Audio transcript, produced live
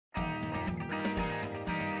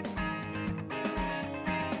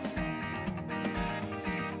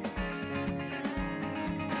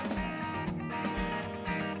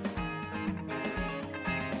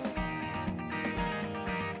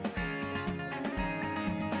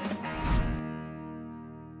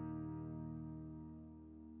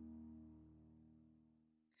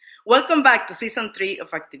Welcome back to Season 3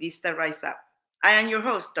 of Activista Rise Up. I am your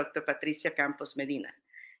host, Dr. Patricia Campos Medina.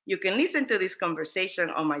 You can listen to this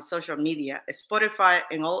conversation on my social media, Spotify,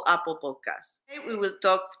 and all Apple Podcasts. Today, we will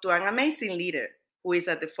talk to an amazing leader who is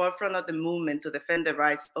at the forefront of the movement to defend the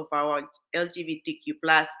rights of our LGBTQ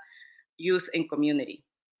plus youth and community.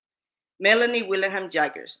 Melanie Willingham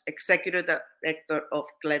Jaggers, Executive Director of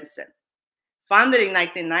Glenson. Founded in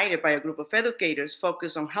 1990 by a group of educators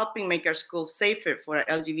focused on helping make our schools safer for our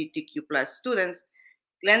LGBTQ plus students,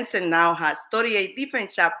 Glenson now has 38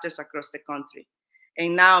 different chapters across the country.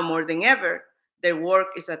 And now, more than ever, their work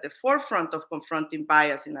is at the forefront of confronting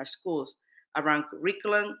bias in our schools around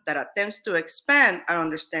curriculum that attempts to expand our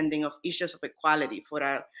understanding of issues of equality for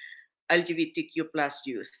our LGBTQ plus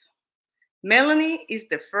youth. Melanie is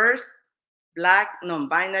the first Black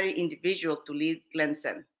non-binary individual to lead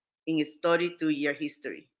Glenson in its 32-year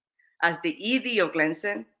history. As the ED of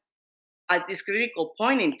Glenson, at this critical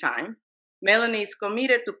point in time, Melanie is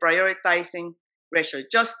committed to prioritizing racial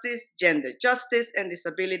justice, gender justice, and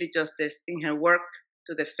disability justice in her work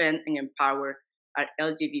to defend and empower our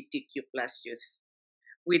LGBTQ plus youth.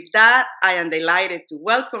 With that, I am delighted to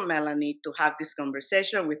welcome Melanie to have this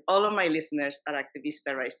conversation with all of my listeners at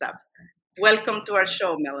Activista Rise Up. Welcome to our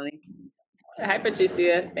show, Melanie. Hi,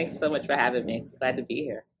 Patricia. Thanks so much for having me. Glad to be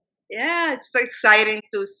here. Yeah, it's so exciting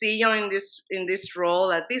to see you in this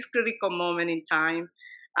role at this critical moment in time.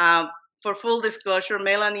 For full disclosure,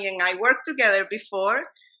 Melanie and I worked together before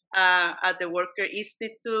at the Worker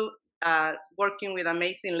Institute, working with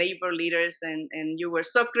amazing labor leaders, and you were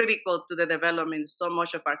so critical to the development of so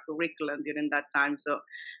much of our curriculum during that time. So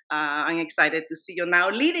I'm excited to see you now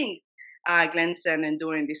leading Glenson and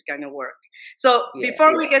doing this kind of work. So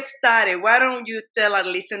before we get started, why don't you tell our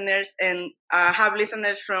listeners, and have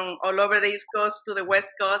listeners from all over the East Coast to the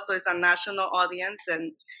West Coast, so it's a national audience,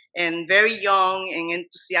 and very young and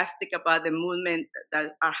enthusiastic about the movement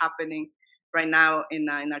that are happening right now in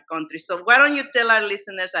our country. So why don't you tell our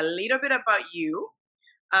listeners a little bit about you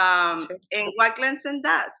and what Glenson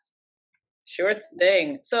does? Sure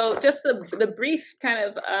thing. So just the brief kind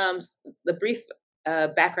of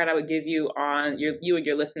background I would give you on you and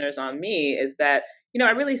your listeners on me is that,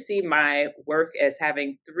 I really see my work as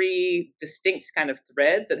having three distinct kind of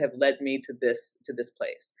threads that have led me to this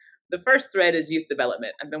place. The first thread is youth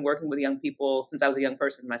development. I've been working with young people since I was a young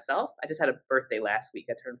person myself. I just had a birthday last week.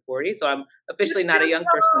 I turned 40, so I'm officially not a young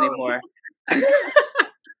person anymore.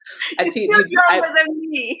 You're still younger than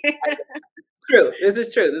me. True. This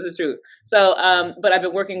is true. So, but I've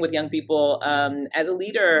been working with young people as a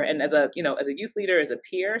leader and as a youth leader, as a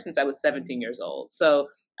peer since I was 17 years old. So,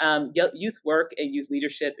 youth work and youth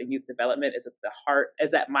leadership and youth development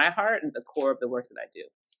is at my heart and the core of the work that I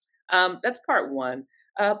do. That's part one.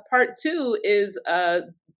 Part two is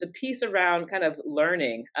the piece around kind of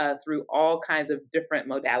learning through all kinds of different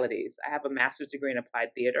modalities. I have a master's degree in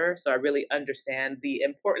applied theater, so I really understand the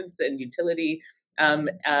importance and utility and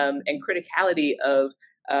criticality of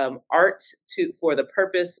art for the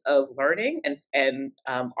purpose of learning and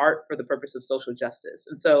art for the purpose of social justice.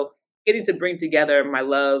 And so getting to bring together my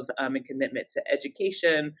love and commitment to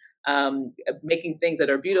education, making things that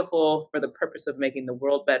are beautiful for the purpose of making the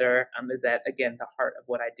world better is at, again, the heart of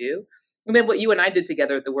what I do. And then what you and I did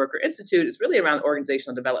together at the Worker Institute is really around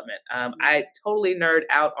organizational development. I totally nerd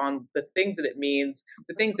out on the things that it means,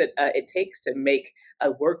 the things that it takes to make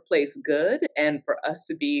a workplace good and for us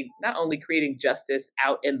to be not only creating justice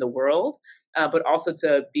out in the world, but also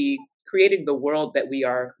to be creating the world that we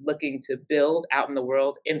are looking to build out in the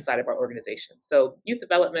world inside of our organization. So youth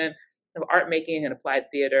development, art making and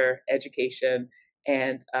applied theater, education,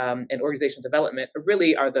 and organizational development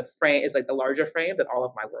really are the frame, is like the larger frame that all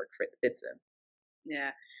of my work fits in.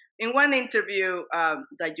 Yeah. In one interview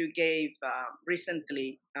that you gave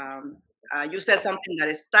recently, you said something that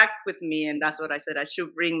is stuck with me, and that's what I said. I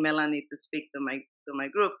should bring Melanie to speak to my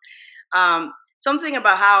group. Something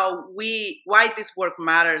about why this work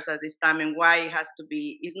matters at this time and why it has to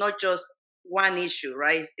be. It's not just one issue,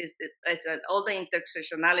 right? It's all the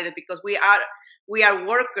intersectionality, because we are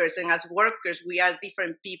workers, and as workers, we are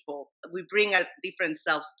different people. We bring our different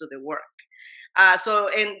selves to the work.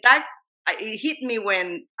 And that it hit me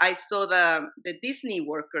when I saw the Disney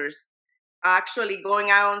workers actually going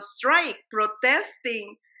out on strike,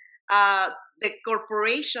 protesting the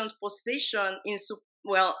corporation's position in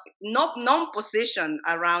non-position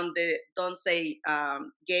around the Don't Say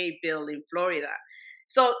Gay bill in Florida.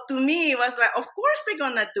 So to me, it was like, of course they're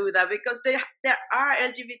gonna do that because there are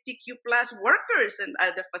LGBTQ plus workers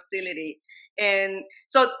at the facility, and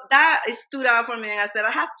so that stood out for me. And I said,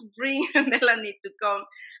 I have to bring Melanie to come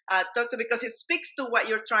talk to, because it speaks to what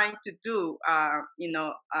you're trying to do,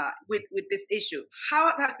 with this issue.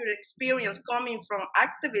 How have your experience coming from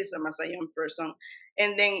activism as a young person,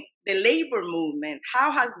 and then the labor movement?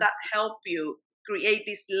 How has that helped you create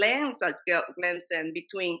this lens at Glenson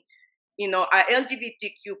between, our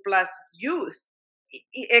LGBTQ plus youth?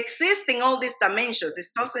 It exists in all these dimensions.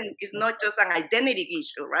 It's not just an identity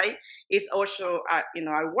issue, right? It's also a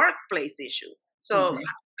workplace issue. So Mhm.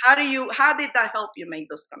 how did that help you make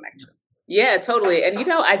those connections? Yeah, totally. And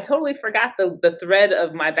I totally forgot the thread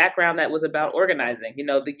of my background that was about organizing.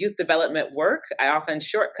 The youth development work, I often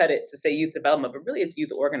shortcut it to say youth development, but really it's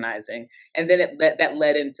youth organizing. And then that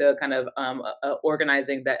led into kind of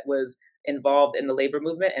organizing that was involved in the labor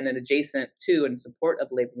movement and then adjacent to and support of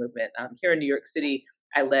the labor movement. Here in New York City,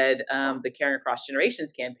 I led the Caring Across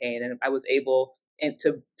Generations campaign, and I was able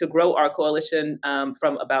to grow our coalition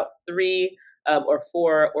from about three or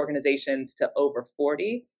four organizations to over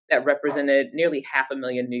 40 that represented nearly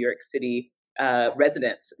 500,000 New York City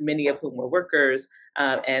residents, many of whom were workers,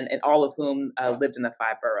 and all of whom lived in the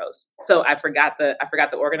five boroughs. So I forgot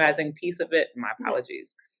the organizing piece of it. My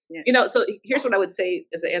apologies. Yeah. So here's what I would say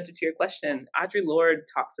as an answer to your question. Audre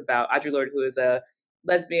Lorde, who is a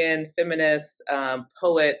lesbian, feminist,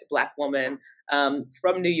 poet, Black woman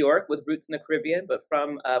from New York with roots in the Caribbean, but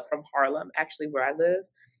from Harlem, actually, where I live.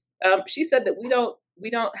 She said that we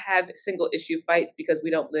don't have single issue fights because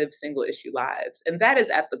we don't live single issue lives, and that is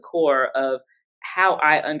at the core of how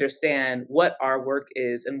I understand what our work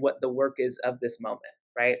is and what the work is of this moment,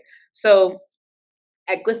 right? So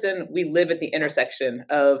at GLSEN, we live at the intersection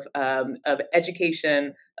of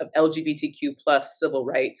education, of LGBTQ plus civil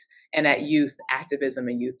rights, and at youth activism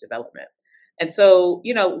and youth development. And so,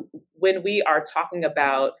 when we are talking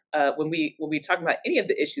about when we talk about any of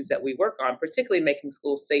the issues that we work on, particularly making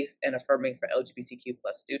schools safe and affirming for LGBTQ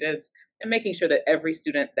plus students, and making sure that every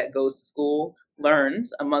student that goes to school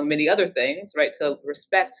learns, among many other things, right, to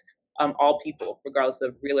respect all people, regardless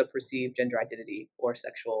of real or perceived gender identity or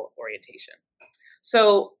sexual orientation.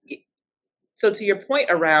 So, to your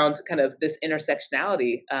point around kind of this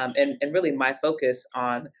intersectionality, and really my focus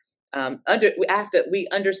on we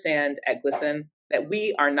understand at GLSEN that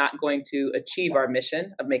we are not going to achieve our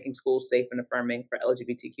mission of making schools safe and affirming for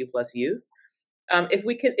LGBTQ plus youth if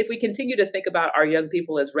we continue to think about our young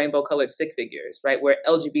people as rainbow colored stick figures, right, where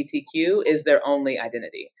LGBTQ is their only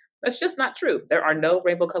identity. That's just not true. There are no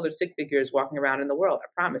rainbow colored stick figures walking around in the world, I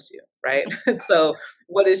promise you, right? So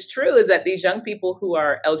what is true is that these young people who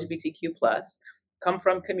are LGBTQ plus come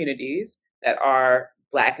from communities that are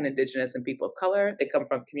Black and Indigenous and people of color. They come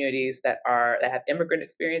from communities that have immigrant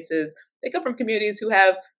experiences. They come from communities who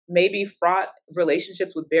have maybe fraught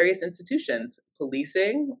relationships with various institutions,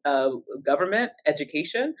 policing, government,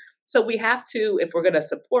 education. So we have to, if we're going to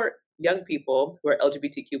support young people who are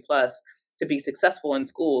LGBTQ plus to be successful in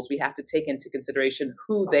schools, we have to take into consideration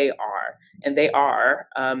who they are. And they are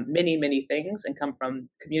many, many things and come from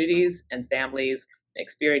communities and families and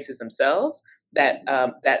experiences themselves that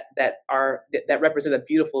represent a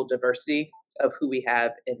beautiful diversity of who we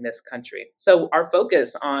have in this country. So our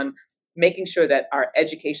focus on making sure that our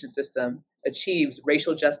education system achieves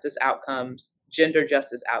racial justice outcomes, gender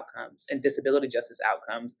justice outcomes, and disability justice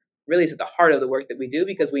outcomes really is at the heart of the work that we do,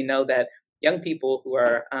 because we know that young people who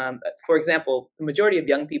are, for example, the majority of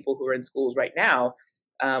young people who are in schools right now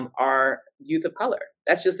are youth of color.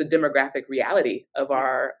 That's just the demographic reality of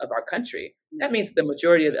our country. That means the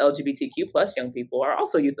majority of LGBTQ plus young people are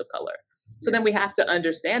also youth of color. So then we have to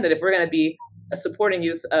understand that if we're going to be supporting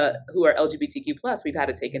youth who are LGBTQ plus, we've had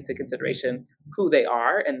to take into consideration who they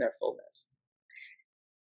are and their fullness.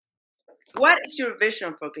 What is your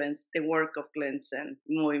vision for the work of GLSEN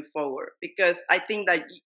moving forward? Because I think that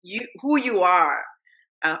who you are,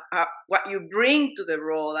 what you bring to the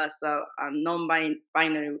role as a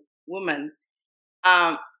non-binary woman,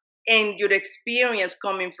 and your experience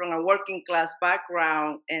coming from a working class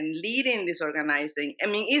background and leading this organizing, I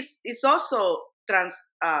mean, it's also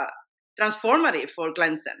transformative for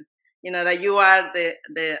GLSEN. That you are the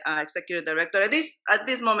executive director at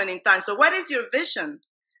this moment in time. So, what is your vision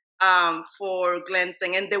for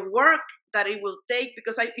GLSEN and the work that it will take?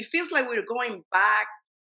 Because it feels like we're going back.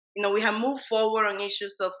 We have moved forward on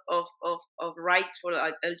issues of rights for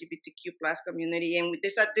the LGBTQ plus community, and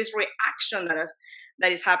there's this reaction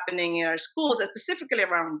that is happening in our schools, specifically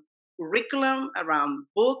around curriculum, around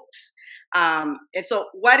books. And so,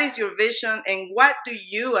 what is your vision, and what do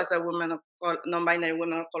you, as a non-binary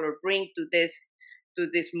woman of color, bring to this to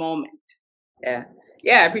this moment? Yeah.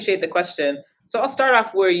 Yeah, I appreciate the question. So I'll start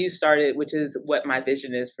off where you started, which is what my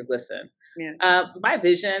vision is for GLSEN. Yeah. My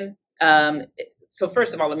vision, so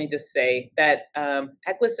first of all, let me just say that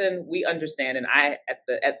at GLSEN, we understand, and I,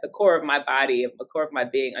 at the core of my body, at the core of my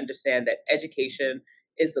being, understand that education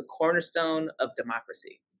is the cornerstone of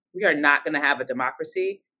democracy. We are not going to have a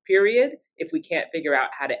democracy, period, if we can't figure out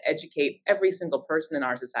how to educate every single person in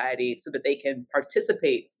our society so that they can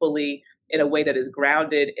participate fully in a way that is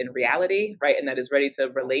grounded in reality, right, and that is ready to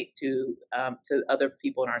relate to other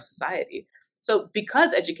people in our society. So,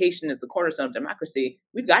 because education is the cornerstone of democracy,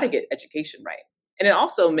 we've got to get education right, and it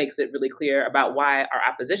also makes it really clear about why our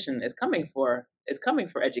opposition is coming for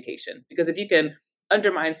education. Because if you can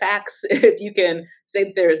undermine facts, if you can say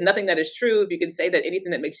that there is nothing that is true, if you can say that anything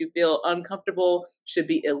that makes you feel uncomfortable should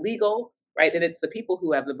be illegal, right? Then it's the people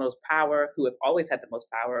who have the most power, who have always had the most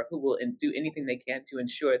power, who will do anything they can to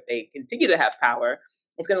ensure they continue to have power.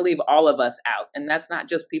 It's going to leave all of us out, and that's not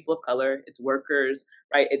just people of color; it's workers,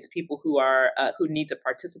 right? It's people who need to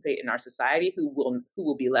participate in our society who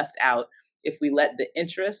will be left out if we let the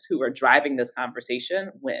interests who are driving this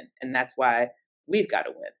conversation win, and that's why we've got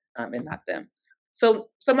to win, and not them. So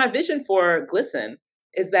my vision for GLSEN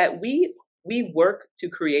is that we work to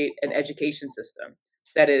create an education system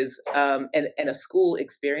that is and a school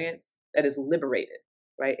experience that is liberated,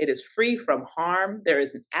 right? It is free from harm. There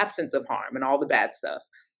is an absence of harm and all the bad stuff,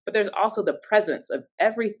 but there's also the presence of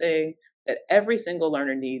everything that every single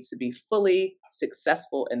learner needs to be fully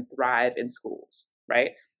successful and thrive in schools,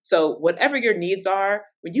 right? So whatever your needs are,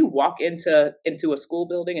 when you walk into a school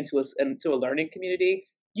building, into a learning community,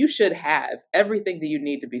 you should have everything that you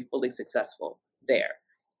need to be fully successful there.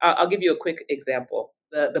 I'll give you a quick example.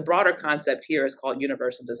 The broader concept here is called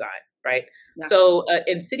universal design, right? Yeah. So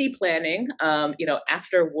in city planning,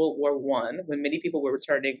 after World War I, when many people were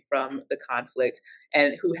returning from the conflict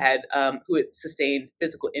and who had sustained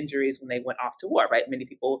physical injuries when they went off to war, right? Many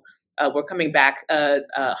people were coming back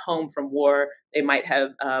home from war. They might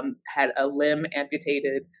have had a limb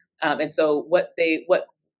amputated, and so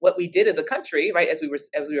what we did as a country, right, as we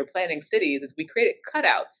were planning cities, is we created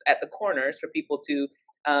cutouts at the corners for people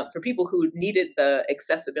who needed the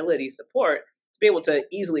accessibility support to be able to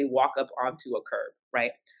easily walk up onto a curb,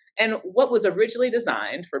 right? And what was originally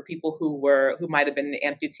designed for people who might have been an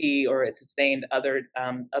amputee or had sustained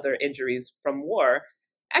other injuries from war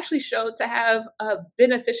actually showed to have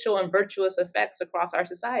beneficial and virtuous effects across our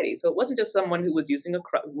society. So it wasn't just someone who was using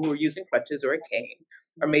who were using crutches or a cane,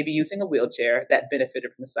 or maybe using a wheelchair that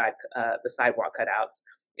benefited from the sidewalk cutouts.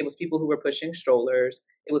 It was people who were pushing strollers.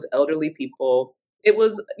 It was elderly people. It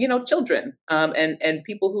was children and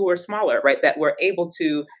people who were smaller, right, that were able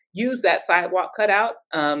to use that sidewalk cutout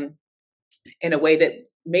in a way that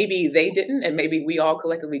maybe they didn't, and maybe we all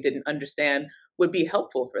collectively didn't understand would be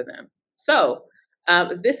helpful for them. So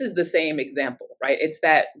this is the same example, right? It's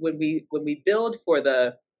that when we build for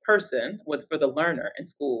the person, for the learner in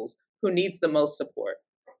schools who needs the most support,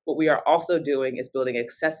 what we are also doing is building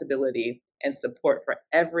accessibility and support for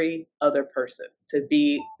every other person to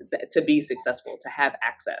be successful, to have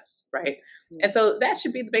access, right? And so that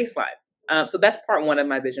should be the baseline. So that's part one of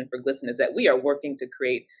my vision for GLSEN, is that we are working to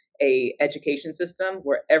create a education system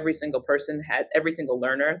where every single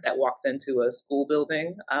learner that walks into a school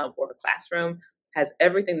building or a classroom has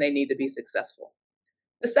everything they need to be successful.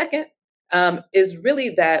 The second is really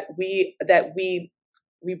that we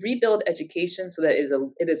rebuild education so that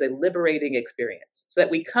it is a liberating experience, so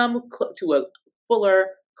that we come to a fuller,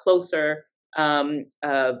 closer,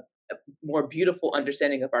 more beautiful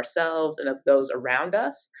understanding of ourselves and of those around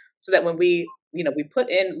us, so that when we put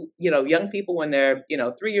in young people when they're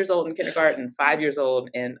 3 years old in kindergarten, 5 years old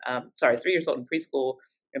in 3 years old in preschool,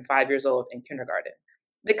 and 5 years old in kindergarten,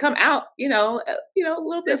 they come out, a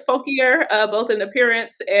little bit funkier, both in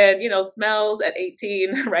appearance and, smells at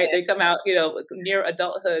 18, right? They come out, near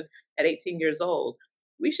adulthood at 18 years old.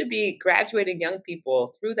 We should be graduating young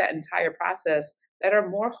people through that entire process that are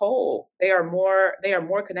more whole. They are more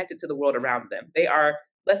connected to the world around them. They are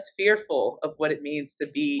less fearful of what it means to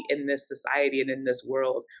be in this society and in this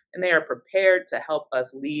world. And they are prepared to help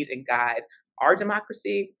us lead and guide our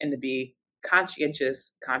democracy and to be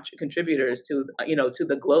conscientious contributors to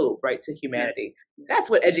the globe, right, to humanity. That's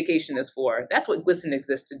what education is for. That's what GLSEN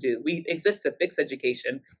exists to do. We exist to fix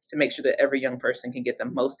education, to make sure that every young person can get the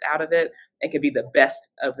most out of it and can be the best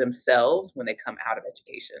of themselves when they come out of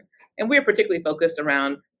education. And we're particularly focused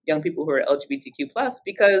around young people who are LGBTQ plus,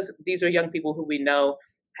 because these are young people who we know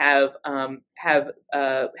have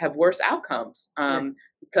worse outcomes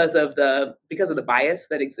because of the bias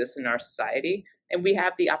that exists in our society. And we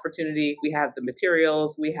have the opportunity, we have the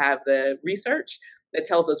materials, we have the research that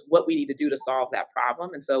tells us what we need to do to solve that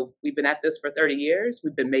problem. And so we've been at this for 30 years.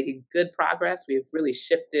 We've been making good progress. We've really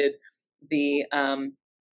shifted the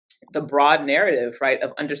broad narrative, right,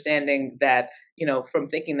 of understanding that, from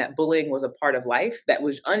thinking that bullying was a part of life that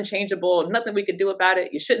was unchangeable, nothing we could do about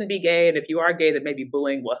it. You shouldn't be gay. And if you are gay, then maybe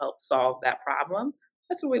bullying will help solve that problem.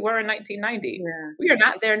 That's where we were in 1990. Yeah. We are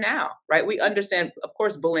not there now, right? We understand, of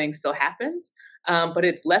course, bullying still happens, but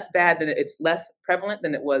it's less bad it's less prevalent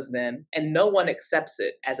than it was then, and no one accepts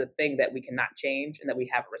it as a thing that we cannot change and that we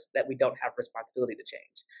don't have responsibility to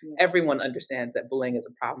change. Yeah. Everyone understands that bullying is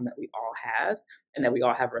a problem that we all have, and that we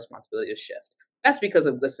all have a responsibility to shift. That's because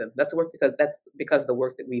of GLSEN. That's because of the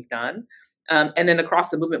work that we've done. And then across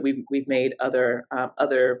the movement, we've made other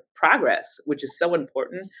progress, which is so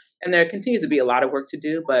important. And there continues to be a lot of work to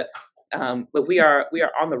do, but we are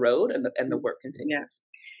on the road, and the work continues. Yes.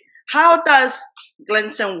 How does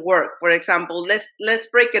GLSEN work? For example, let's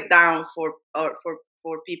break it down for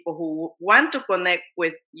people who want to connect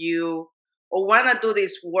with you or want to do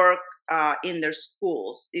this work in their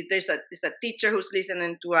schools. If there's a teacher who's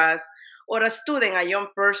listening to us, or a student, a young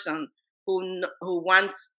person who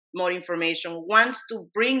wants more information, wants to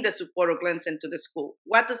bring the support of GLSEN to the school,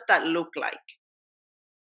 what does that look like?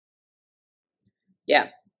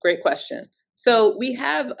 Yeah, great question. So we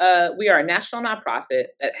are a national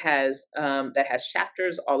nonprofit that has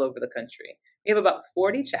chapters all over the country. We have about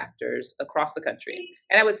 40 chapters across the country,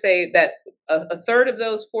 and I would say that a third of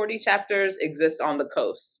those 40 chapters exist on the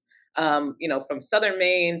coast. From southern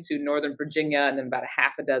Maine to northern Virginia, and then about a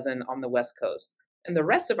half a dozen on the West Coast. And the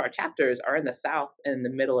rest of our chapters are in the South and in the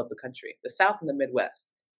middle of the country, the South and the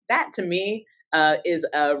Midwest. That, to me, is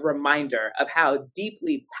a reminder of how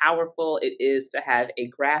deeply powerful it is to have a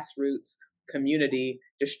grassroots community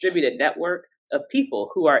distributed network of people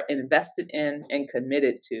who are invested in and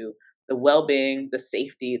committed to the well-being, the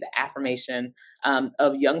safety, the affirmation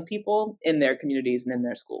of young people in their communities and in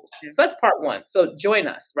their schools. So that's part one. So join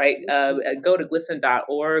us, right? Go to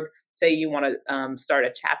glisten.org. Say you want to start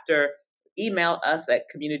a chapter. Email us at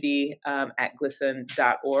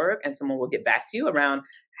community@glisten.org, and someone will get back to you around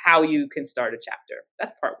how you can start a chapter.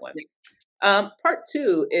 That's part one. Part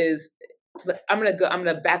two is I'm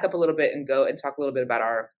gonna back up a little bit and go and talk a little bit about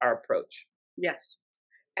our approach. Yes.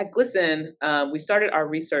 At GLSEN, we started our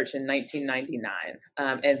research in 1999,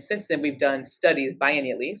 and since then we've done studies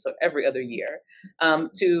biennially, so every other year,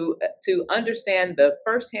 to understand the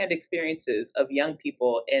firsthand experiences of young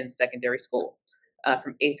people in secondary school,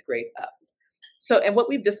 from 8th grade up. So, and what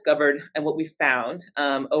we've discovered and what we've found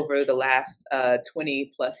over the last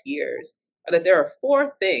 20 plus years are that there are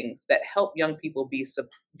 4 things that help young people be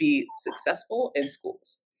successful in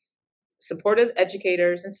schools: supportive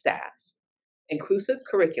educators and staff, inclusive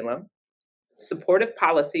curriculum, supportive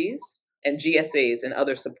policies, and GSAs and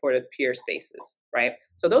other supportive peer spaces, right?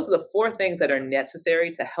 So those are the 4 things that are necessary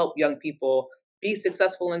to help young people be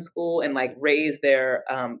successful in school and raise the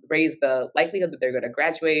likelihood that they're going to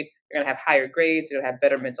graduate, they're going to have higher grades, they're going to have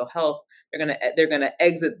better mental health, they're going to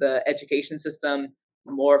exit the education system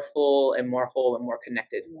more full and more whole and more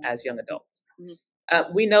connected as young adults. Mm-hmm.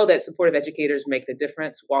 We know that supportive educators make the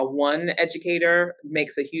difference. While 1 educator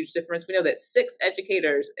makes a huge difference, we know that 6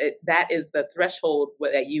 educators, that is the threshold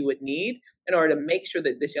that you would need in order to make sure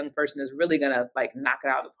that this young person is really going to knock it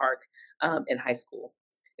out of the park in high school.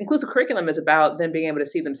 Inclusive curriculum is about them being able to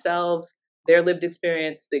see themselves, their lived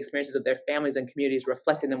experience, the experiences of their families and communities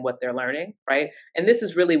reflected in what they're learning, right? And this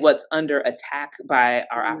is really what's under attack by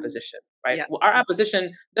our opposition, right? Yeah. Well, our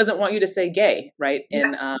opposition doesn't want you to say gay, right?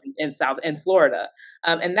 In Florida.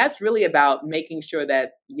 And that's really about making sure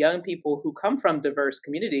that young people who come from diverse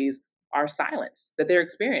communities are silenced, that their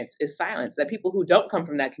experience is silenced, that people who don't come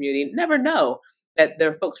from that community never know that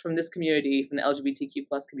there are folks from this community, from the LGBTQ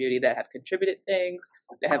plus community, that have contributed things,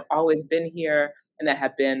 that have always been here, and that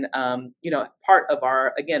have been, part of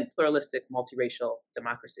our, again, pluralistic, multiracial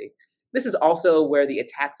democracy. This is also where the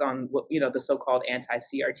attacks on, the so-called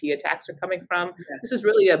anti-CRT attacks are coming from. Yeah. This is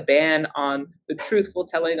really a ban on the truthful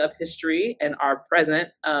telling of history and our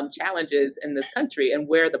present challenges in this country, and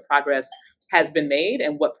where the progress has been made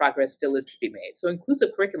and what progress still is to be made. So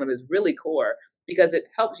inclusive curriculum is really core because it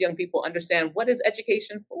helps young people understand, what is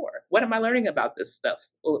education for? What am I learning about this stuff,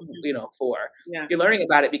 for? Yeah. You're learning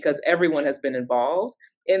about it because everyone has been involved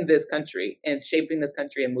in this country and shaping this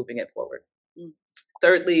country and moving it forward. Mm.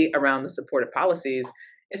 Thirdly, around the supportive policies,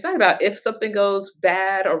 it's not about if something goes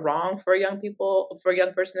bad or wrong for a young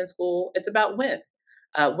person in school. It's about when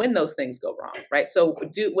those things go wrong, right? So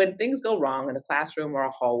when things go wrong in a classroom or a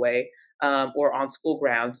hallway, or on school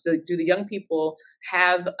grounds? So do the young people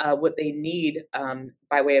have what they need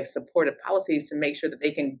by way of supportive policies to make sure that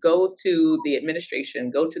they can go to the administration,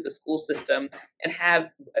 go to the school system, and have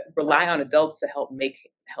rely on adults to help make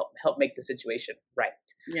the situation right?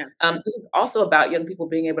 Yeah. This is also about young people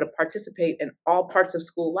being able to participate in all parts of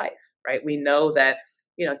school life, right? We know that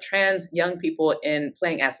trans young people in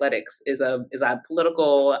playing athletics is a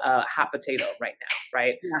political hot potato right now,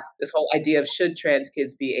 right? Yeah. This whole idea of should trans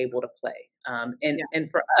kids be able to play, and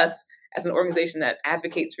for us as an organization that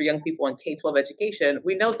advocates for young people in K-12 education,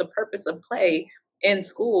 we know the purpose of play in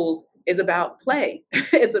schools is about play.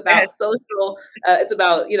 It's about Yes. social. It's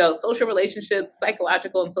about social relationships,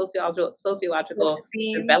 psychological and sociological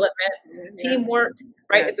Esteem. development, Yeah. teamwork.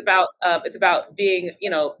 Right. Yeah. It's about being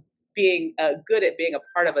good at being a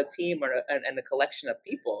part of a team and a collection of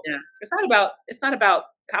people. Yeah. It's not about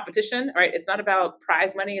competition, right? It's not about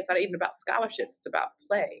prize money. It's not even about scholarships. It's about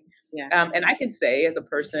play. Yeah. And I can say, as a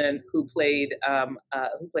person who played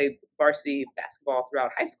varsity basketball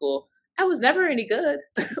throughout high school, I was never any good,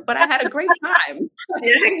 but I had a great time.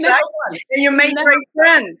 Yeah, exactly. And you make great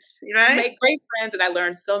friends, right? I made great friends, and I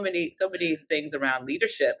learned so many things around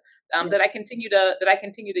leadership that I continue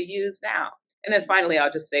to use now. And then finally,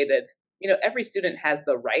 I'll just say that every student has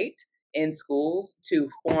the right in schools to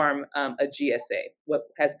form a GSA, what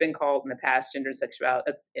has been called in the past gender and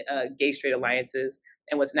sexuality, gay straight alliances,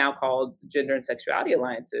 and what's now called gender and sexuality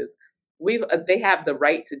alliances. They have the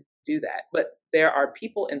right to do that, but there are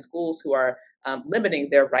people in schools who are limiting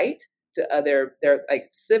their right to their like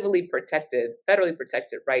civilly protected, federally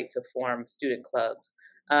protected right to form student clubs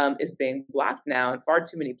is being blocked now in far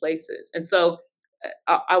too many places. And so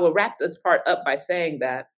I will wrap this part up by saying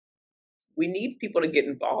that we need people to get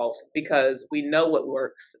involved because we know what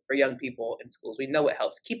works for young people in schools. We know what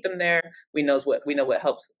helps keep them there. We know what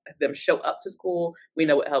helps them show up to school. We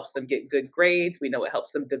know what helps them get good grades. We know what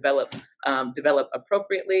helps them develop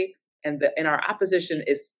appropriately. And our opposition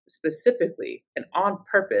is specifically and on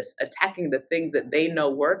purpose attacking the things that they know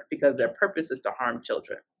work because their purpose is to harm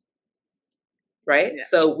children. Right. Yeah.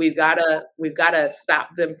 So we've got to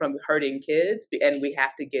stop them from hurting kids, and we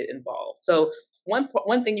have to get involved. So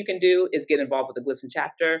one thing you can do is get involved with the GLSEN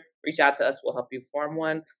chapter. Reach out to us. We'll help you form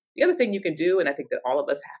one. The other thing you can do, and I think that all of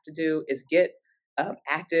us have to do, is get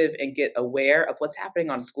active and get aware of what's happening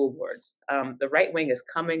on school boards. The right wing is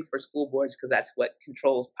coming for school boards because that's what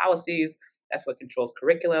controls policies. That's what controls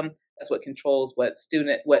curriculum. That's what controls what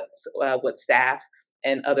staff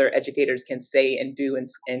and other educators can say and do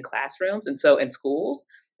in classrooms, and so in schools.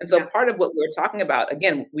 And so part of what we're talking about,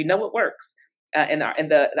 again, we know what works, and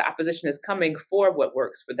the opposition is coming for what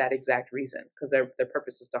works for that exact reason, because their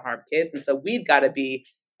purpose is to harm kids. And so we've got to be,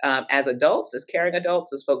 as adults, as caring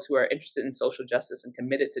adults, as folks who are interested in social justice and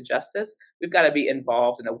committed to justice, we've got to be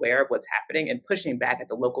involved and aware of what's happening and pushing back at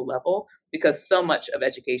the local level, because so much of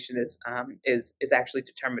education is actually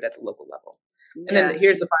determined at the local level. And then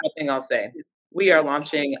here's the final thing I'll say. We are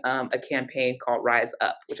launching a campaign called Rise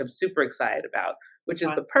Up, which I'm super excited about, which is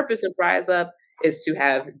the purpose of Rise Up is to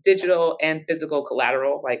have digital and physical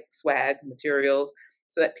collateral like swag materials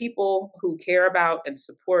so that people who care about and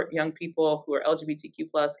support young people who are LGBTQ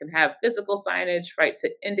plus can have physical signage, right, to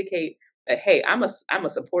indicate that, hey, I'm a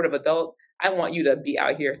supportive adult. I want you to be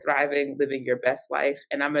out here thriving, living your best life,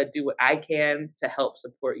 and I'm going to do what I can to help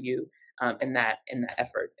support you in that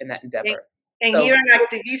effort, in that endeavor. And here at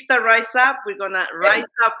Activista Rise Up, we're going to rise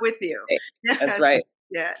up with you. That's right.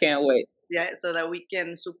 Yeah. Can't wait. Yeah, so that we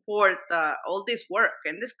can support all this work.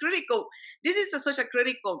 And this is such a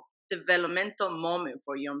critical developmental moment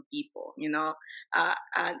for young people, in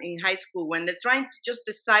high school, when they're trying to just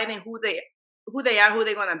deciding who they are, who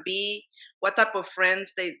they're going to be, what type of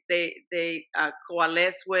friends they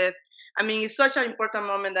coalesce with. I mean, it's such an important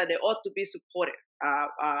moment that they ought to be supported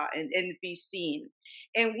and be seen.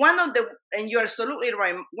 And you're absolutely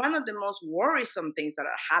right, one of the most worrisome things that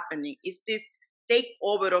are happening is this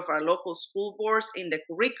takeover of our local school boards in the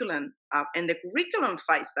curriculum and the curriculum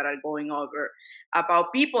fights that are going over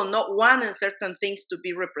about people not wanting certain things to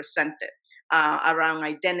be represented around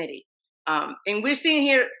identity. And we're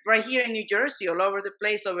seeing right here in New Jersey, all over the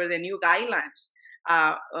place, over the new guidelines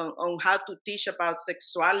on how to teach about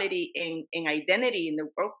sexuality and identity in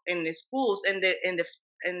the schools, and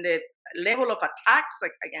the level of attacks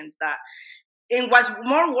against that. And what's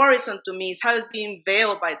more worrisome to me is how it's being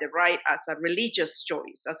veiled by the right as a religious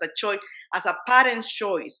choice, as a parent's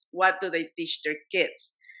choice. What do they teach their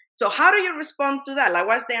kids? So how do you respond to that? Like,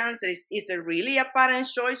 what's the answer? Is it really a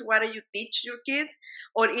parent's choice? What do you teach your kids?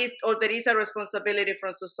 Or there is a responsibility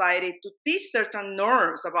from society to teach certain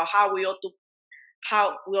norms about how we ought to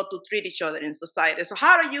how we ought to treat each other in society. So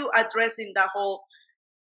how are you addressing that whole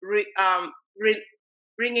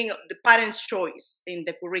bringing the parents' choice in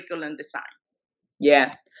the curriculum design?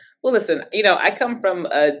 Yeah. Well, listen, I come from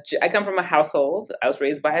a household. I was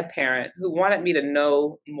raised by a parent who wanted me to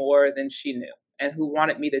know more than she knew and who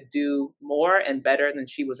wanted me to do more and better than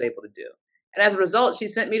she was able to do. And as a result, she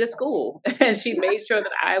sent me to school and she made sure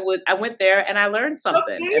that I went there and I learned So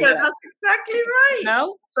something. And clear. That's exactly right.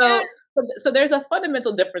 so so there's a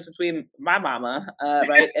fundamental difference between my mama,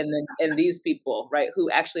 right, and these people, right,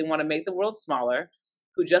 who actually want to make the world smaller,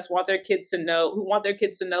 who just want their kids to know, who want their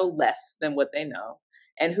kids to know less than what they know,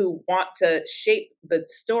 and who want to shape the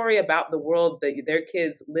story about the world that their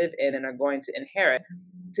kids live in and are going to inherit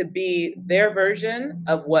to be their version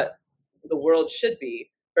of what the world should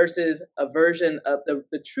be versus a version of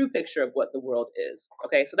the true picture of what the world is.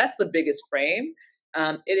 Okay, so that's the biggest frame.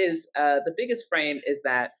 The biggest frame is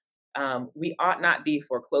that we ought not be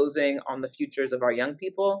foreclosing on the futures of our young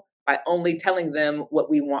people by only telling them what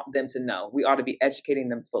we want them to know. We ought to be educating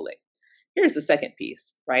them fully. Here's the second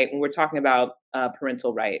piece, right? When we're talking about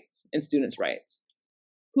parental rights and students' rights,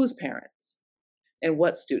 whose parents and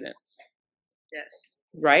what students? Yes.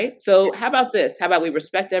 Right? So how about this? How about we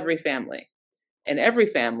respect every family? And every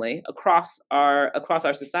family across our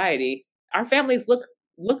society, our families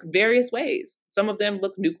look various ways. Some of them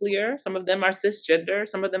look nuclear, some of them are cisgender,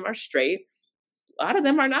 some of them are straight, a lot of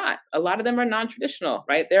them are not. A lot of them are non-traditional,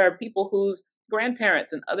 right? There are people whose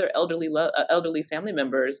grandparents and other elderly family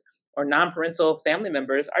members or non-parental family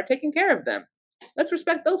members are taking care of them. Let's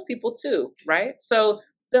respect those people too, right? So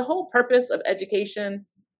the whole purpose of education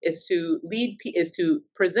is to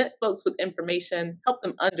present folks with information, help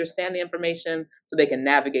them understand the information so they can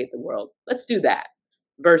navigate the world. Let's do that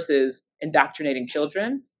versus indoctrinating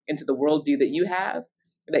children into the worldview that you have,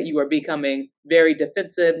 that you are becoming very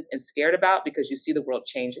defensive and scared about because you see the world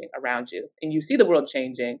changing around you. And you see the world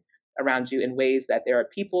changing around you in ways that there are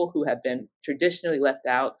people who have been traditionally left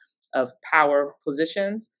out of power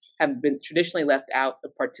positions, have been traditionally left out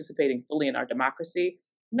of participating fully in our democracy.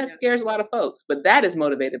 And that scares a lot of folks. But that is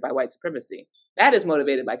motivated by white supremacy. That is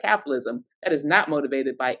motivated by capitalism. That is not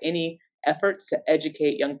motivated by any efforts to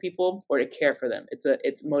educate young people or to care for them.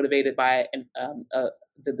 It's motivated by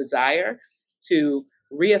the desire to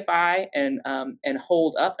reify and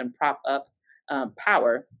hold up and prop up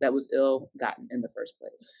power that was ill-gotten in the first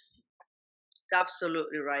place.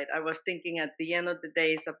 Absolutely right. I was thinking at the end of the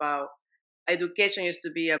day, it's about education used to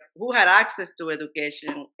be who had access to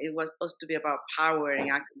education. It was supposed to be about power and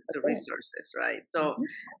access to resources, right? So,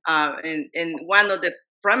 and one of the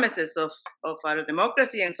premises of our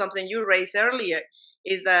democracy, and something you raised earlier,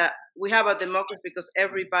 is that we have a democracy because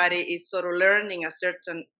everybody is sort of learning a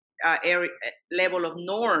certain level of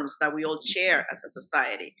norms that we all share as a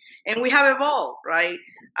society, and we have evolved, right?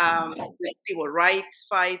 With civil rights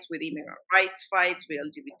fights, with immigrant rights fights, with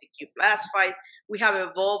LGBTQ plus fights, we have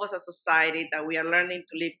evolved as a society that we are learning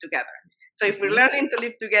to live together. So if we're learning to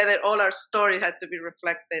live together, all our stories have to be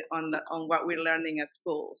reflected on what we're learning at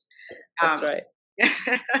schools. That's right.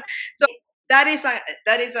 So that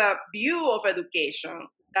is a view of education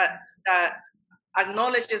that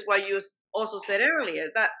acknowledges what you also said earlier,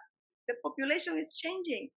 that the population is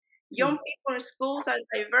changing. Young people in schools are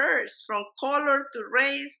diverse, from color to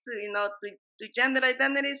race to gender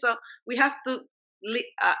identity. So we have to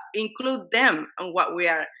include them on what we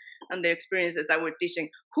are and the experiences that we're teaching.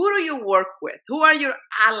 Who do you work with? Who are your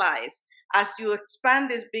allies as you expand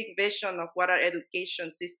this big vision of what our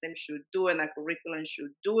education system should do and our curriculum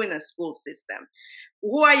should do in a school system?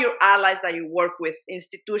 Who are your allies that you work with?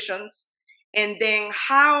 Institutions, and then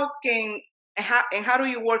how do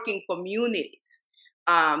you work in communities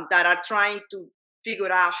that are trying to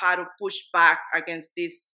figure out how to push back against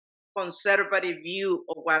this conservative view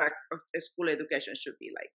of what a school education should be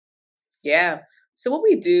like? Yeah. So what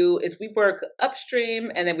we do is we work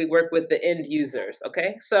upstream and then we work with the end users.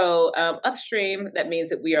 Okay. So upstream, that means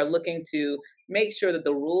that we are looking to make sure that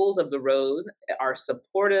the rules of the road are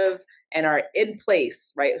supportive and are in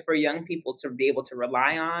place, right, for young people to be able to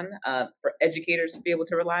rely on, for educators to be able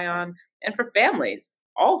to rely on, and for families,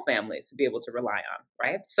 all families to be able to rely on,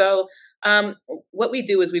 right? So what we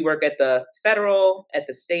do is we work at the federal, at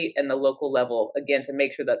the state, and the local level, again, to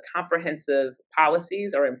make sure that comprehensive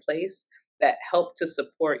policies are in place that help to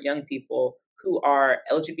support young people who are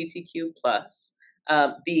LGBTQ plus,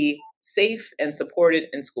 be safe and supported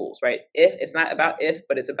in schools, right? If it's not about if,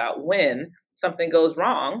 but it's about when something goes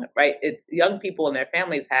wrong, right? Young people and their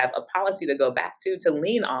families have a policy to go back to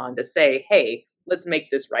lean on, to say, hey, let's make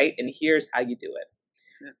this right, and here's how you do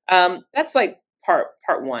it. That's like part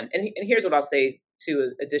one. And here's what I'll say too,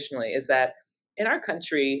 additionally, is that in our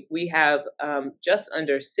country, we have just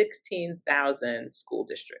under 16,000 school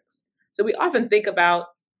districts. So we often think about,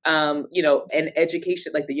 an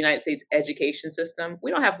education, like the United States education system. We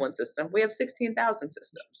don't have one system. We have 16,000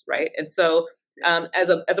 systems, right? And so, as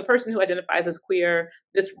a person who identifies as queer,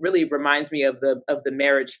 this really reminds me of the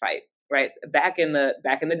marriage fight, right? Back in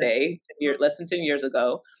the day, less than 10 years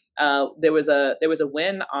ago, there was a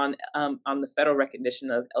win on the federal recognition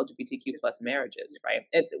of LGBTQ plus marriages, right?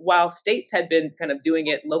 While states had been kind of doing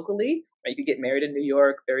it locally, right? You could get married in New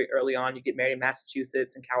York very early on. You get married in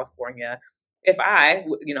Massachusetts and California. If I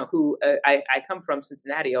come from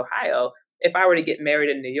Cincinnati, Ohio. If I were to get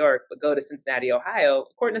married in New York but go to Cincinnati, Ohio,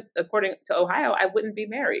 according to Ohio, I wouldn't be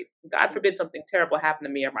married. God forbid something terrible happened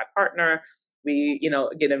to me or my partner. We,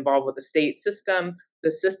 get involved with the state system.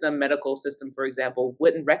 The medical system, for example,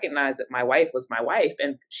 wouldn't recognize that my wife was my wife,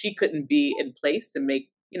 and she couldn't be in place to make,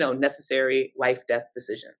 necessary life death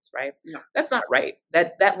decisions. Right? Yeah. That's not right.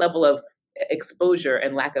 That level of exposure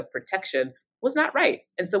and lack of protection was not right.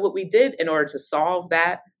 And so, what we did in order to solve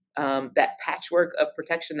that patchwork of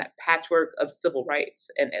protection, that patchwork of civil rights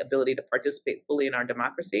and ability to participate fully in our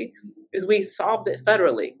democracy, is we solved it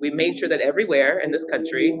federally. We made sure that everywhere in this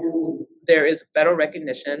country there is federal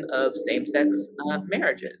recognition of same-sex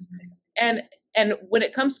marriages. And when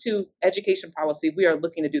it comes to education policy, we are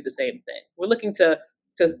looking to do the same thing. We're looking to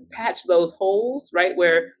patch those holes, right?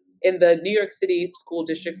 Where in the New York City school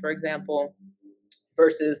district, for example,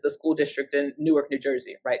 versus the school district in Newark, New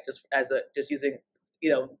Jersey, right? Just using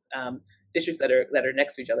districts that are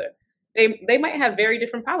next to each other. They might have very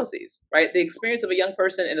different policies, right? The experience of a young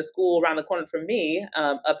person in a school around the corner from me,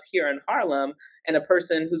 up here in Harlem, and a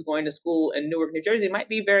person who's going to school in Newark, New Jersey might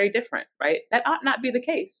be very different, right? That ought not be the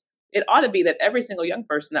case. It ought to be that every single young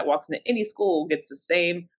person that walks into any school gets the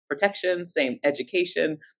same protection, same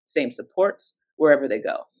education, same supports wherever they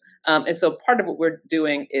go. And so part of what we're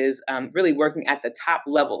doing is really working at the top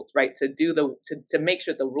level, right? To make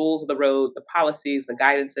sure the rules of the road, the policies, the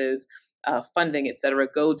guidances, funding, et cetera,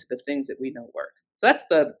 go to the things that we know work. So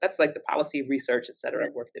that's like the policy research, et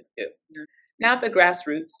cetera, work that we do. Mm-hmm. Now at the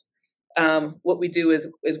grassroots, what we do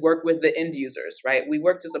is work with the end users, right? We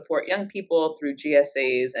work to support young people through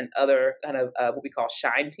GSAs and other kind of what we call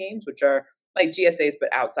shine teams, which are like GSAs, but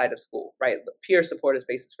outside of school, right? Peer support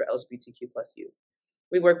spaces for LGBTQ plus youth.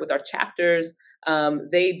 We work with our chapters.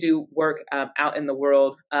 They do work out in the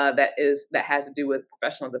world that has to do with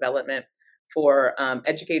professional development for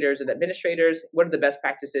educators and administrators. What are the best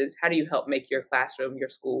practices? How do you help make your classroom, your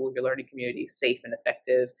school, your learning community safe and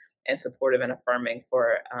effective and supportive and affirming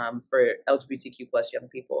for LGBTQ plus young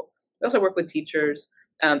people? We also work with teachers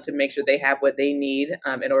to make sure they have what they need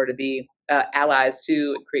in order to be allies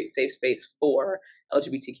to and create safe space for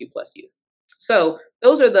LGBTQ plus youth. So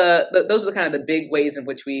those are the kind of the big ways in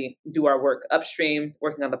which we do our work upstream,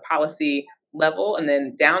 working on the policy level, and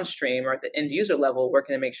then downstream or at the end user level,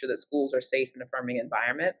 working to make sure that schools are safe and affirming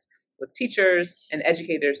environments with teachers and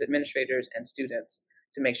educators, administrators, and students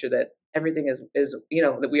to make sure that everything is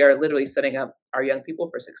that we are literally setting up our young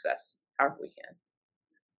people for success however we can.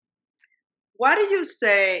 What do you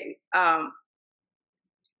say?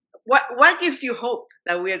 What gives you hope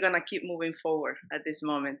that we are going to keep moving forward at this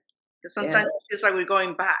moment? Because sometimes it feels like we're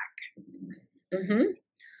going back. Mm-hmm.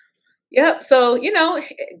 Yep. So,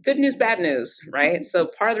 good news, bad news, right? So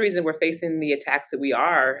part of the reason we're facing the attacks that we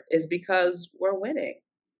are is because we're winning,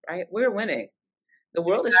 right? We're winning. The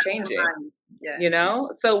world is changing,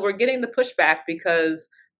 So we're getting the pushback because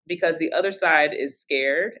the other side is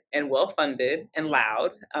scared and well-funded and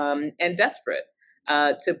loud and desperate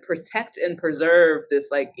to protect and preserve this,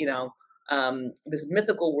 this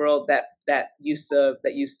mythical world that used to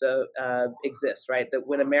exist, right? That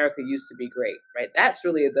when America used to be great, right? That's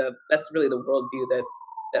really the worldview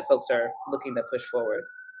that folks are looking to push forward.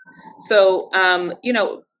 So,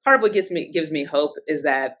 part of what gives me hope is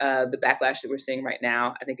that the backlash that we're seeing right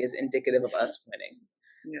now, I think, is indicative of us winning.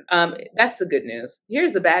 Yeah. That's the good news.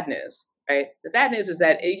 Here's the bad news, right? The bad news is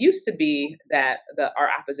that it used to be that our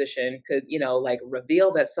opposition could,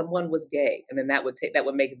 reveal that someone was gay, and then that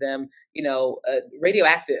would make them,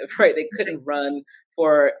 radioactive, right? They couldn't run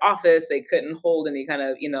for office, they couldn't hold any kind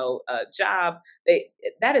of, job.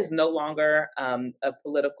 That is no longer a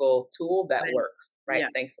political tool that works, right? Yeah.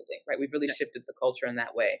 Thankfully, right? We've really shifted the culture in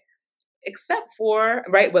that way. Except for,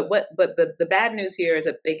 right? But the bad news here is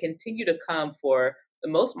that they continue to come for the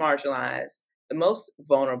most marginalized, the most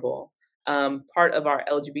vulnerable part of our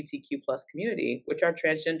LGBTQ plus community, which are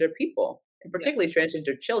transgender people, and particularly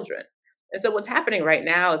transgender children. And so what's happening right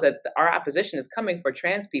now is that our opposition is coming for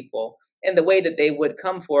trans people in the way that they would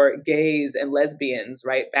come for gays and lesbians,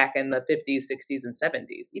 right, back in the 50s, 60s, and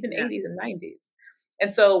 70s, even 80s and 90s.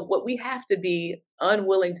 And so what we have to be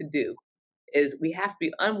unwilling to do is we have to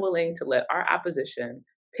be unwilling to let our opposition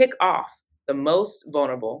pick off the most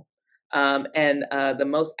vulnerable and the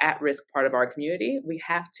most at-risk part of our community. We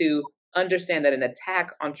have to understand that an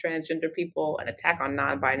attack on transgender people, an attack on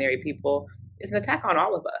non-binary people, is an attack on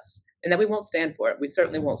all of us, and that we won't stand for it. We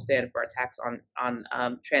certainly won't stand for attacks on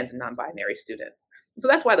trans and non-binary students. So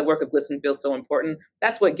that's why the work of GLSEN feels so important.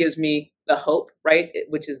 That's what gives me the hope, right?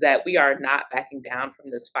 Which is that we are not backing down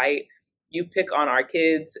from this fight. You pick on our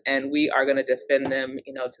kids, and we are going to defend them,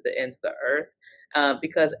 to the ends of the earth,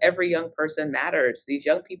 because every young person matters. These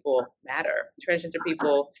young people matter. Transgender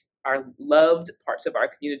people are loved parts of our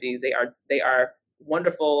communities. They are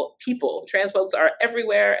wonderful people. Trans folks are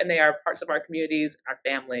everywhere, and they are parts of our communities, our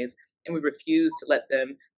families, and we refuse to let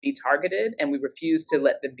them be targeted, and we refuse to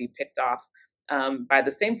let them be picked off by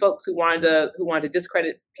the same folks who wanted to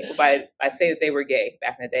discredit people by saying that they were gay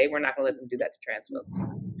back in the day. We're not going to let them do that to trans folks.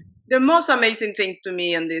 The most amazing thing to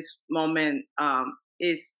me in this moment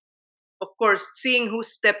is, of course, seeing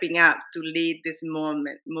who's stepping up to lead this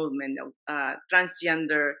movement of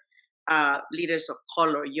transgender leaders of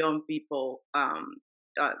color, young people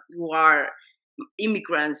who are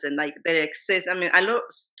immigrants, and like they exist. I mean, I love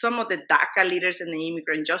some of the DACA leaders in the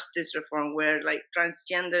immigrant justice reform were like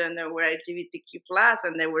transgender and they were LGBTQ plus,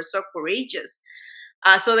 and they were so courageous.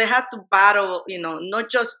 So they had to battle, not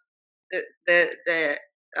just the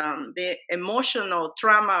emotional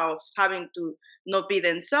trauma of having to not be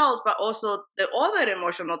themselves, but also the other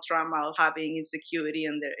emotional trauma of having insecurity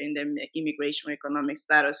in their immigration economic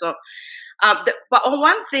status. So, but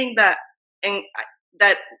one thing that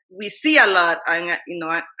we see a lot, in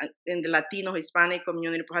the Latino Hispanic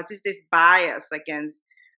community, perhaps is this bias against,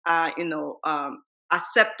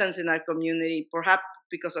 acceptance in our community, perhaps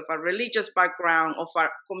because of our religious background of our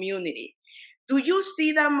community. Do you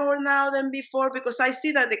see that more now than before? Because I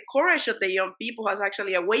see that the courage of the young people has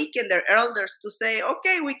actually awakened their elders to say,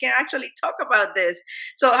 okay, we can actually talk about this.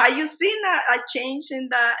 So have you seen a change in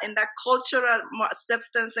that cultural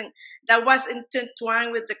acceptance, and that was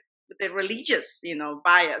intertwined with the religious,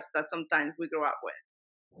 bias that sometimes we grow up with?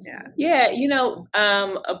 Yeah,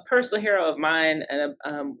 a personal hero of mine, and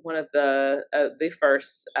one of the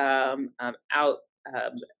first out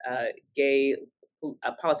gay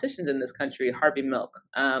politicians in this country, Harvey Milk.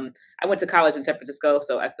 I went to college in San Francisco,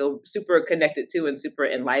 so I feel super connected to and super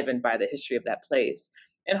enlivened by the history of that place.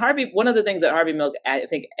 And one of the things that Harvey Milk, I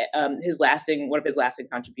think, one of his lasting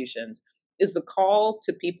contributions is the call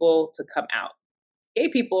to people to come out. Gay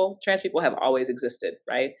people, trans people have always existed,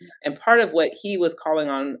 right? And part of what he was calling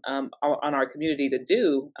on our community to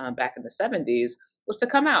do back in the 70s was to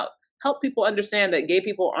come out, help people understand that gay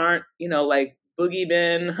people aren't, like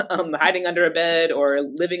boogeymen hiding under a bed or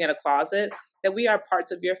living in a closet, that we are parts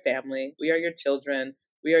of your family. We are your children.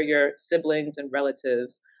 We are your siblings and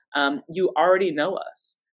relatives. You already know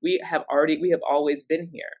us. We have always been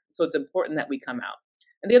here. So it's important that we come out.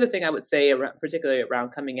 And the other thing I would say, particularly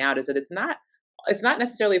around coming out, is that it's not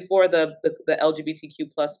necessarily for the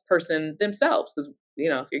LGBTQ plus person themselves. Because,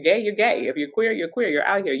 if you're gay, you're gay. If you're queer, you're queer. You're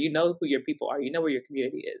out here. You know who your people are. You know where your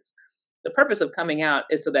community is. The purpose of coming out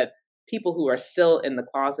is so that people who are still in the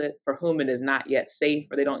closet, for whom it is not yet safe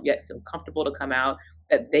or they don't yet feel comfortable to come out,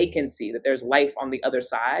 that they can see that there's life on the other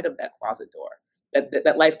side of that closet door.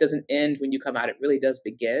 That life doesn't end when you come out. It really does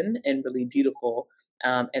begin in really beautiful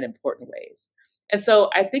and important ways. And so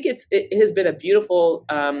I think it has been a beautiful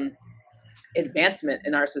advancement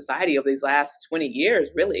in our society over these last 20 years,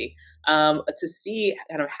 really, to see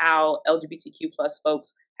kind of how LGBTQ plus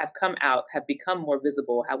folks have come out, have become more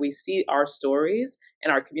visible, how we see our stories in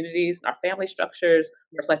our communities, our family structures,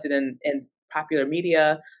 reflected in popular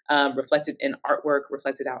media, reflected in artwork,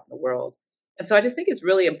 reflected out in the world. And so I just think it's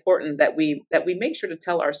really important that we make sure to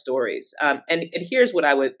tell our stories. And here's what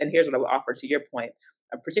I would offer to your point,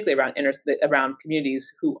 particularly around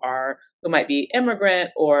communities who might be immigrant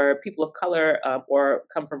or people of color or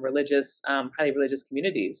come from highly religious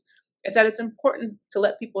communities. It's that it's important to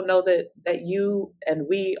let people know that you and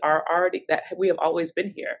we that we have always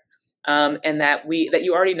been here, and that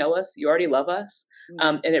you already know us, you already love us,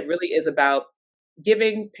 and it really is about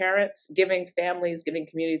giving parents, giving families, giving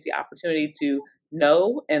communities the opportunity to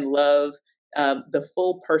know and love the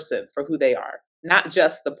full person for who they are, not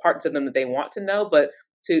just the parts of them that they want to know, but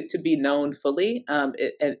to be known fully,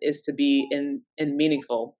 is to be in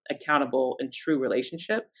meaningful, accountable, and true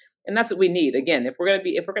relationship. And that's what we need. Again, if we're going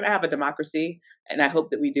to have a democracy, and I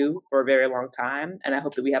hope that we do for a very long time, and I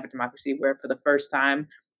hope that we have a democracy where for the first time,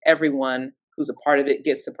 everyone who's a part of it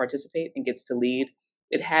gets to participate and gets to lead,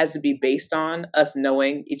 it has to be based on us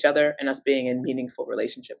knowing each other and us being in meaningful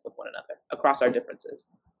relationship with one another across our differences.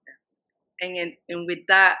 And with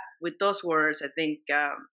that, with those words, I think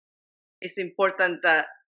it's important that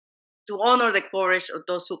to honor the courage of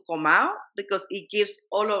those who come out, because it gives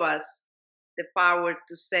all of us the power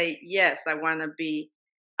to say, yes,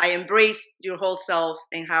 I embrace your whole self,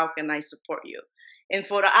 and how can I support you? And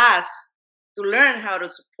for us to learn how to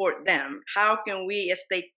support them, how can we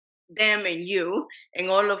stay them and you and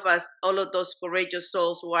all of us, all of those courageous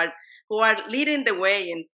souls who are leading the way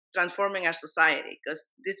in transforming our society? Because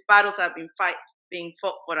these battles have being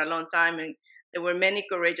fought for a long time, and there were many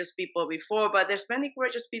courageous people before, but there's many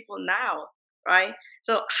courageous people now, right?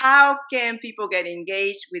 So how can people get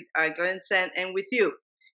engaged with Glenson and with you?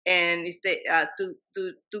 And if they,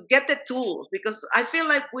 to get the tools, because I feel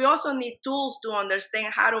like we also need tools to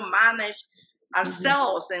understand how to manage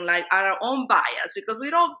ourselves and like our own bias, because we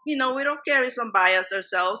don't carry some bias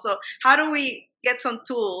ourselves. So how do we get some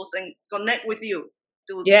tools and connect with you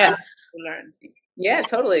to Yeah. learn? Yeah,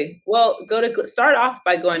 totally. Well, start off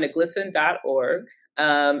by going to glisten.org.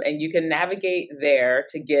 And you can navigate there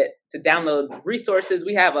to download resources.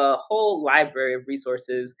 We have a whole library of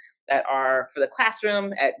resources that are for the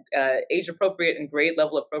classroom at age appropriate and grade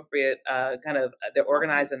level appropriate. They're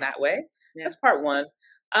organized in that way. Yeah. That's part one.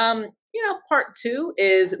 Part two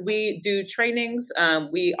is we do trainings.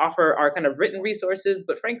 We offer our kind of written resources,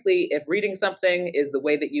 but frankly, if reading something is the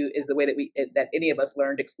way that any of us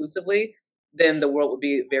learned exclusively, then the world would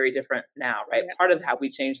be very different now, right? Yeah. Part of how we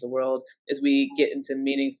change the world is we get into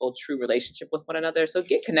meaningful, true relationship with one another. So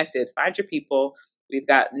get connected, find your people. We've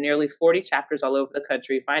got nearly 40 chapters all over the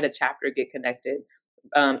country. Find a chapter, get connected.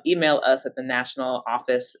 Email us at the national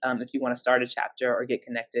office if you want to start a chapter or get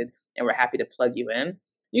connected, and we're happy to plug you in.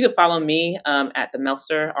 You can follow me at the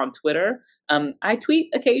Melster on Twitter. I tweet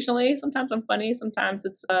occasionally. Sometimes I'm funny. Sometimes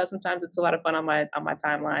it's a lot of fun on my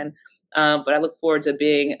timeline. But I look forward to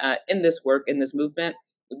being in this work, in this movement.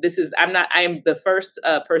 I am the first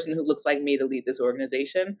person who looks like me to lead this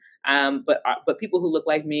organization. But people who look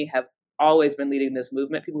like me have always been leading this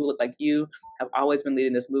movement. People who look like you have always been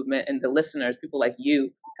leading this movement. And the listeners, people like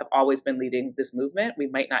you, have always been leading this movement. We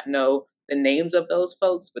might not know the names of those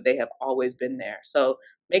folks, but they have always been there. So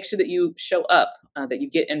make sure that you show up, that you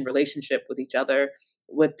get in relationship with each other,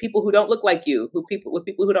 with people who don't look like you, with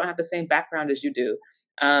people who don't have the same background as you do,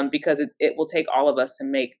 because it will take all of us to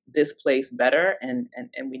make this place better, and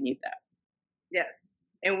we need that. Yes,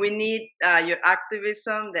 and we need your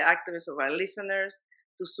activism, the activism of our listeners,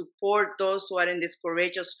 to support those who are in this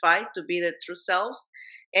courageous fight to be their true selves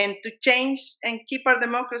and to change and keep our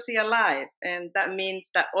democracy alive. And that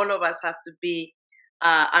means that all of us have to be,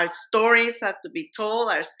 our stories have to be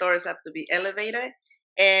told, our stories have to be elevated,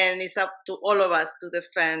 and it's up to all of us to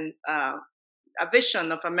defend a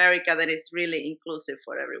vision of America that is really inclusive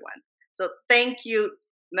for everyone. So thank you,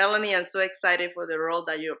 Melanie. I'm so excited for the role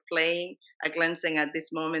that you're playing at Glenson at this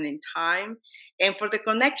moment in time, and for the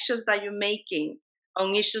connections that you're making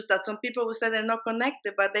on issues that some people will say they're not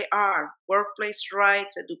connected, but they are. Workplace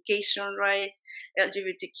rights, education rights,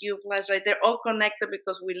 LGBTQ plus rights, they're all connected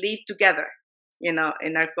because we live together, in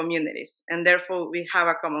our communities, and therefore we have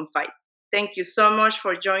a common fight. Thank you so much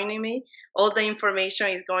for joining me. All the information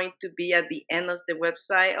is going to be at the end of the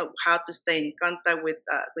website of how to stay in contact with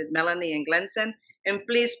Melanie and Glenson. And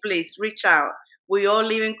please reach out. We all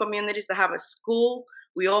live in communities that have a school.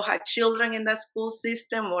 We all have children in the school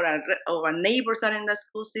system, or our neighbors are in the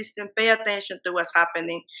school system. Pay attention to what's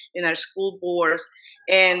happening in our school boards.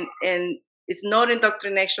 And it's not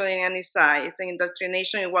indoctrination in any side. It's an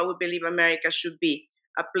indoctrination in what we believe America should be,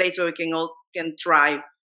 a place where we all can thrive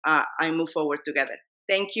and move forward together.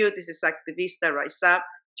 Thank you. This is Activista Rise Up.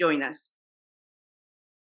 Join us.